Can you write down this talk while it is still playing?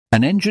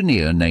An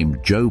engineer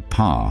named Joe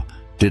Parr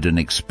did an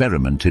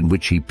experiment in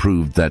which he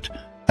proved that,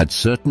 at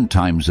certain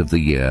times of the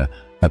year,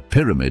 a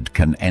pyramid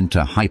can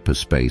enter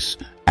hyperspace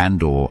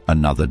and/or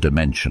another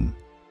dimension.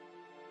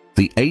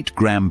 The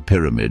 8-gram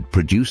pyramid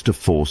produced a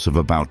force of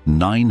about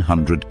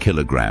 900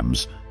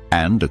 kilograms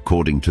and,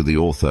 according to the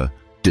author,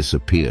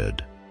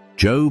 disappeared.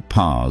 Joe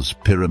Parr's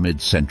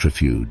pyramid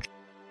centrifuge.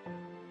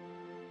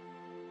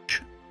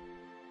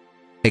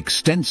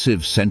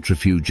 Extensive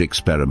centrifuge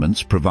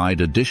experiments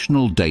provide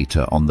additional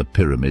data on the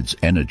pyramid's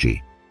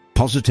energy.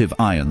 Positive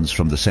ions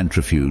from the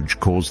centrifuge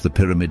cause the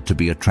pyramid to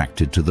be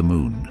attracted to the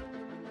moon.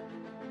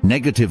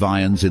 Negative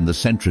ions in the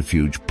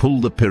centrifuge pull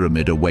the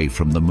pyramid away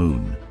from the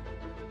moon.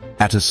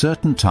 At a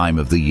certain time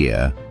of the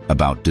year,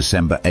 about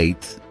December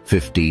 8th,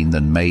 15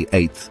 and May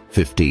 8th,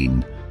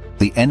 15,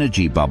 the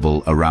energy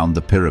bubble around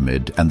the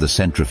pyramid and the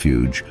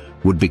centrifuge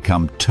would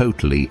become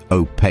totally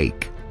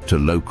opaque to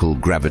local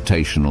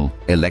gravitational,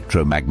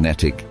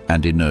 electromagnetic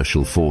and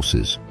inertial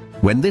forces.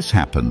 When this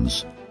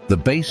happens, the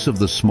base of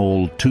the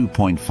small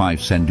 2.5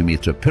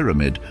 centimeter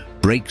pyramid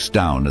breaks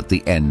down at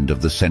the end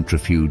of the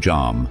centrifuge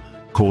arm,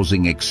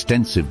 causing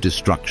extensive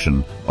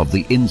destruction of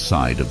the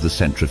inside of the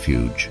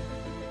centrifuge.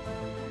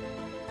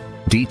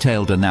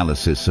 Detailed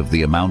analysis of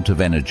the amount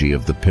of energy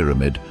of the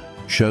pyramid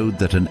showed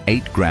that an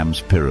 8 grams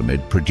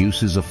pyramid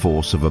produces a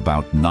force of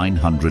about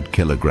 900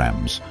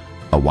 kilograms,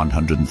 a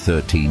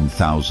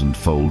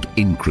 113,000-fold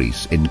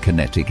increase in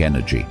kinetic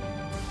energy.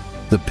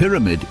 The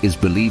pyramid is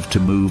believed to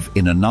move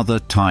in another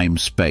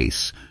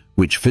time-space,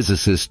 which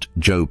physicist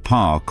Joe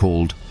Parr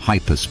called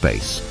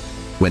hyperspace,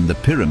 when the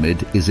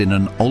pyramid is in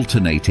an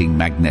alternating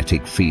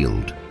magnetic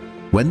field.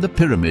 When the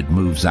pyramid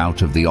moves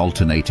out of the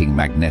alternating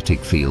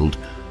magnetic field,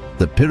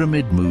 the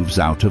pyramid moves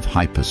out of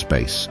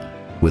hyperspace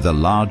with a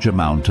large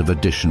amount of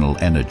additional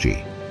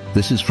energy.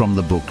 This is from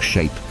the book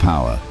Shape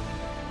Power.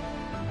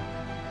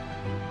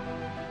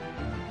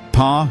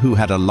 Parr, who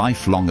had a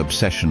lifelong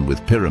obsession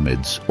with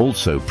pyramids,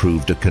 also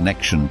proved a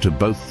connection to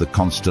both the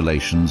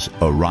constellations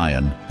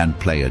Orion and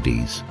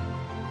Pleiades.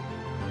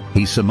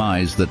 He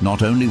surmised that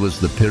not only was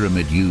the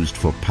pyramid used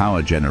for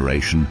power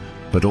generation,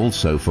 but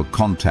also for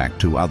contact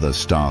to other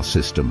star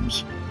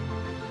systems.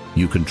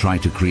 You can try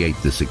to create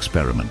this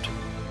experiment.